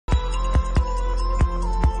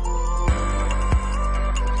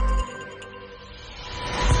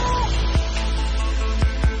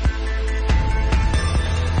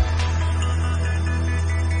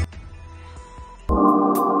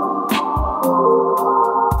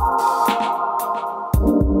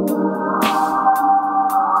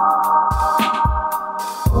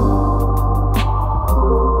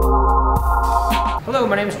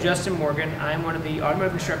Justin Morgan. I'm one of the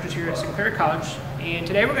automotive instructors here at Sinclair College, and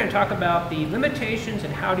today we're going to talk about the limitations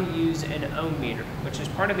and how to use an ohm meter, which is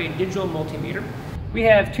part of a digital multimeter. We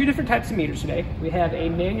have two different types of meters today. We have a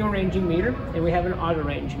manual ranging meter and we have an auto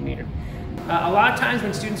ranging meter. A lot of times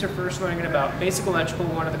when students are first learning about basic electrical,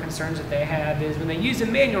 one of the concerns that they have is when they use a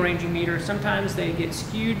manual ranging meter, sometimes they get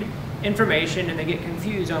skewed information and they get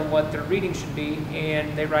confused on what their reading should be,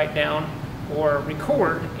 and they write down or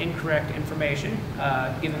record incorrect information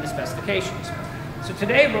given the specifications. So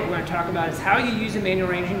today what we're going to talk about is how you use a manual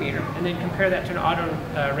ranging meter and then compare that to an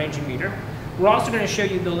auto ranging meter. We're also going to show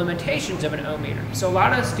you the limitations of an ohm meter. So a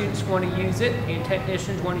lot of students want to use it and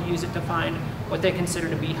technicians want to use it to find what they consider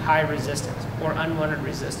to be high resistance or unwanted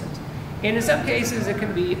resistance. And in some cases it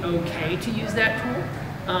can be okay to use that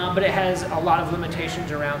tool, but it has a lot of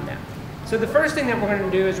limitations around that. So the first thing that we're going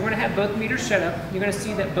to do is we're going to have both meters set up. You're going to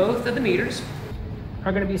see that both of the meters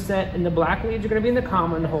are going to be set, and the black leads are going to be in the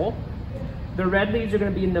common hole. The red leads are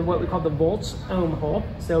going to be in the what we call the volts ohm hole.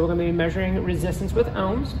 So we're going to be measuring resistance with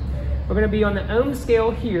ohms. We're going to be on the ohm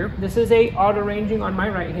scale here. This is a auto ranging on my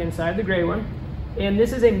right hand side, the gray one, and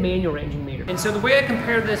this is a manual ranging meter. And so the way I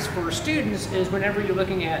compare this for students is whenever you're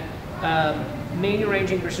looking at manual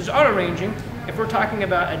ranging versus auto ranging, if we're talking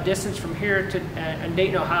about a distance from here to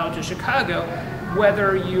Dayton, Ohio to Chicago,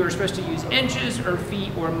 whether you are supposed to use inches or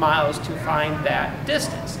feet or miles to find that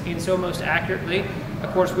distance. And so most accurately,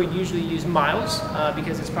 of course, we usually use miles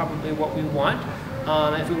because it's probably what we want.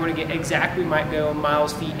 If we want to get exact, we might go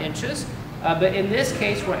miles, feet, inches. But in this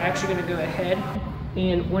case, we're actually going to go ahead,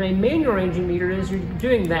 and when a manual ranging meter is, you're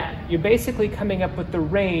doing that. You're basically coming up with the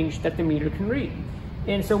range that the meter can read.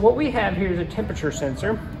 And so what we have here is a temperature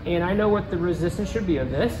sensor, and I know what the resistance should be of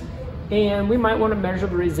this, and we might want to measure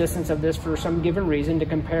the resistance of this for some given reason to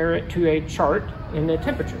compare it to a chart in the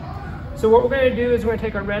temperature. So what we're going to do is we're going to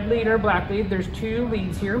take our red lead and our black lead. There's two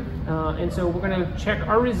leads here, and so we're going to check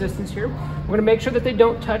our resistance here. We're going to make sure that they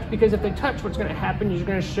don't touch, because if they touch, what's going to happen is you're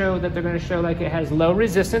going to show that they're going to show like it has low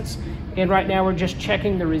resistance, and right now we're just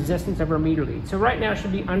checking the resistance of our meter lead. So right now it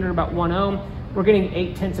should be under about 1 ohm. We're getting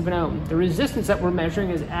 0.8 of an ohm. The resistance that we're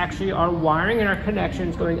measuring is actually our wiring and our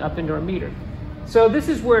connections going up into our meter. So this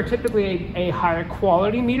is where typically a higher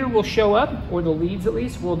quality meter will show up, or the leads at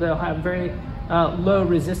least, they'll have very low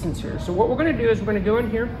resistance here. So what we're going to do is we're going to go in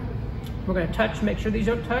here, we're going to touch, make sure these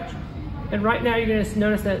don't touch, and right now you're going to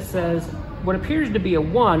notice that it says what appears to be a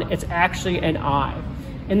 1, it's actually an I.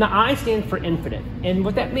 And the I stands for infinite. And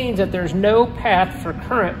what that means is that there's no path for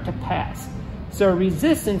current to pass. So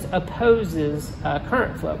resistance opposes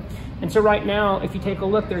current flow. And so right now, if you take a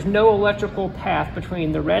look, there's no electrical path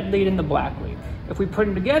between the red lead and the black lead. If we put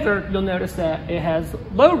them together, you'll notice that it has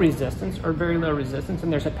low resistance or very low resistance, and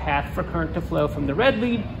there's a path for current to flow from the red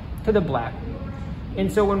lead to the black lead. And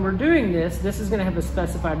so when we're doing this, this is going to have a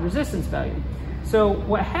specified resistance value. So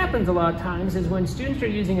what happens a lot of times is when students are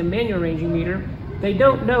using a manual ranging meter, they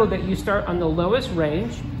don't know that you start on the lowest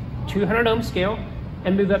range, 200 ohm scale,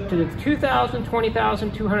 and move up to the 2,000,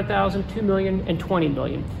 20,000, 200,000, 2 million, and 20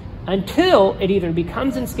 million, until it either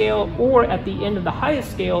becomes in scale or at the end of the highest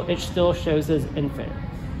scale, it still shows as infinite.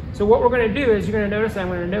 So what we're going to do is you're going to notice, I'm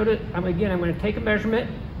going to take a measurement.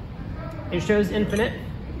 It shows infinite.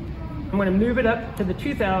 I'm going to move it up to the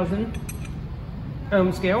 2,000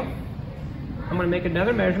 ohm scale. I'm going to make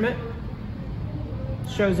another measurement.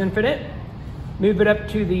 Shows infinite. Move it up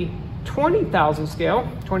to the 20,000 scale,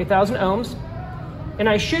 20,000 ohms. And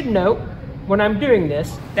I should note, when I'm doing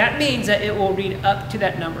this, that means that it will read up to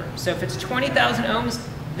that number. So if it's 20,000 ohms,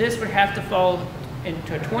 this would have to fall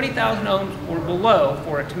into 20,000 ohms or below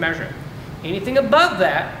for it to measure. Anything above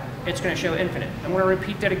that, it's going to show infinite. I'm going to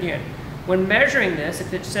repeat that again. When measuring this,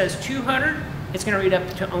 if it says 200, it's going to read up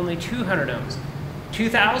to only 200 ohms.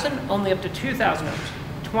 2,000, only up to 2,000 ohms.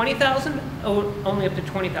 20,000, only up to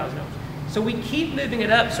 20,000 ohms. So we keep moving it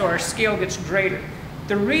up so our scale gets greater.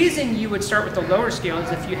 The reason you would start with the lower scale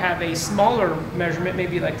is if you have a smaller measurement,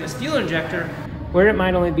 maybe like this fuel injector, where it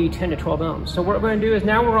might only be 10 to 12 ohms. So what we're going to do is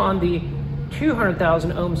now we're on the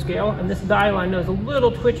 200,000 ohm scale, and this dial I know is a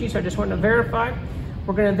little twitchy, so I just want to verify.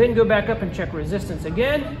 We're going to then go back up and check resistance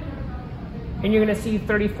again, and you're going to see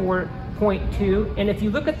 34.2. And if you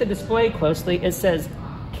look at the display closely, it says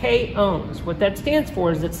K ohms. What that stands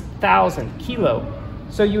for is it's 1,000 kilo.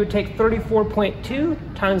 So you would take 34.2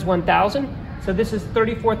 times 1,000. So this is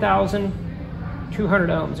 34,200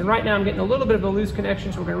 ohms. And right now I'm getting a little bit of a loose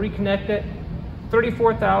connection, so we're going to reconnect it.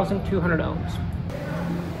 34,200 ohms.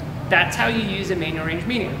 That's how you use a manual range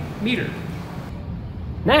meter.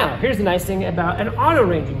 Now, here's the nice thing about an auto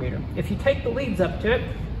ranging meter. If you take the leads up to it,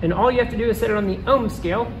 and all you have to do is set it on the ohm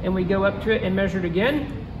scale, and we go up to it and measure it again,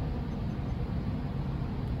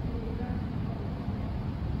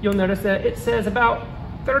 you'll notice that it says about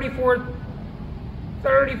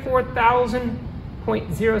 34,000.06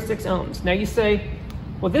 ohms. Now you say,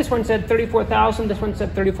 well, this one said 34,000, this one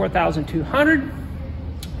said 34,200,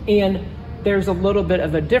 and there's a little bit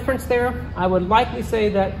of a difference there. I would likely say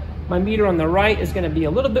that my meter on the right is going to be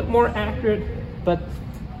a little bit more accurate, but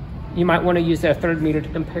you might want to use that third meter to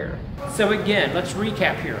compare. So again, let's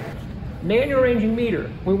recap here. Manual ranging meter,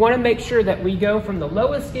 we want to make sure that we go from the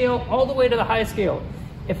lowest scale all the way to the highest scale.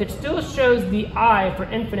 If it still shows the I for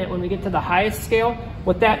infinite when we get to the highest scale,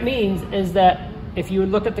 what that means is that if you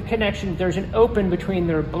look at the connection, there's an open between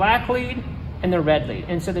their black lead and their red lead,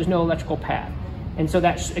 and so there's no electrical path. And so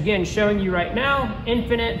that's, again, showing you right now,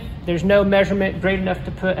 infinite, there's no measurement great enough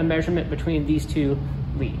to put a measurement between these two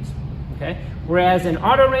leads, okay? Whereas an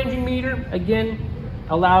auto ranging meter, again,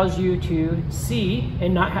 allows you to see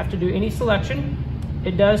and not have to do any selection.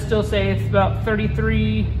 It does still say it's about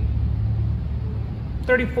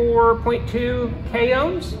 34.2 k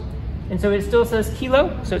ohms, and so it still says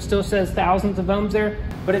kilo, so it still says thousands of ohms there,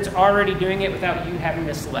 but it's already doing it without you having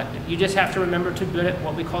to select it. You just have to remember to put it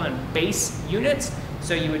what we call in base units.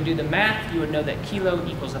 So you would do the math, you would know that kilo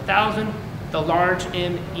equals 1,000, the large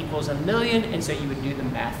M equals 1,000,000, and so you would do the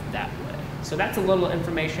math that way. So that's a little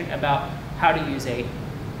information about how to use a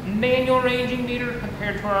manual ranging meter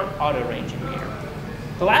compared to our auto ranging meter.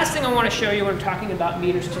 The last thing I want to show you when I'm talking about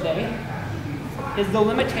meters today is the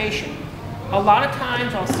limitation. A lot of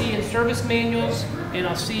times I'll see in service manuals and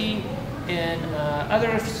I'll see in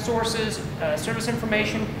other sources, service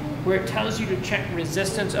information, where it tells you to check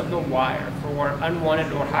resistance of the wire for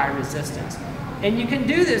unwanted or high resistance. And you can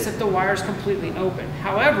do this if the wire is completely open.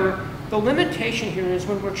 However, the limitation here is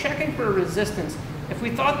when we're checking for a resistance, if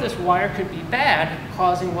we thought this wire could be bad,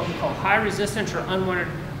 causing what we call high resistance or unwanted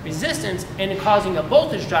resistance, and causing a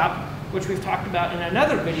voltage drop, which we've talked about in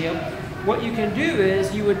another video, what you can do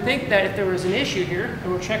is you would think that if there was an issue here,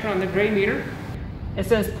 and we're checking on the gray meter, it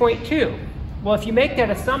says 0.2. Well, if you make that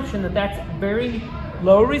assumption that that's very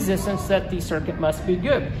low resistance, that the circuit must be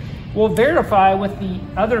good. We'll verify with the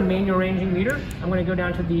other manual ranging meter. I'm going to go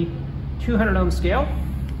down to the 200 ohm scale.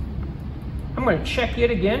 I'm going to check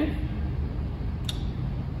it again.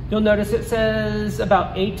 You'll notice it says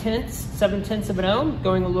about 7/10 of an ohm,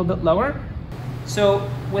 going a little bit lower. So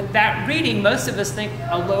with that reading, most of us think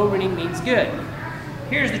a low reading means good.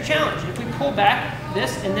 Here's the challenge. If we pull back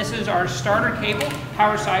this, and this is our starter cable,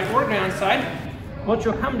 power side or ground side, what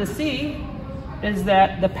you'll come to see is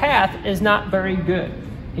that the path is not very good.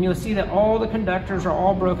 And you'll see that all the conductors are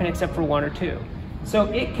all broken except for one or two. So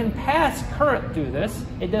it can pass current through this.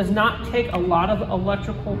 It does not take a lot of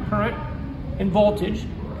electrical current and voltage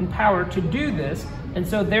and power to do this, and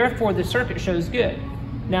so therefore the circuit shows good.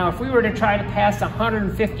 Now, if we were to try to pass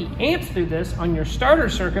 150 amps through this on your starter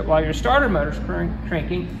circuit while your starter motor's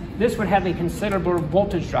cranking, this would have a considerable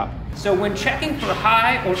voltage drop. So when checking for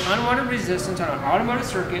high or unwanted resistance on an automotive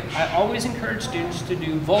circuit, I always encourage students to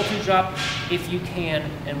do voltage drop if you can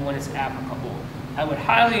and when it's applicable. I would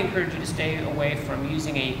highly encourage you to stay away from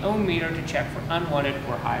using a ohm meter to check for unwanted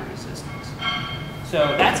or high resistance.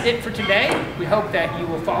 So that's it for today. We hope that you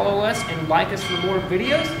will follow us and like us for more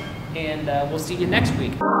videos, and we'll see you next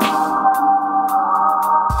week.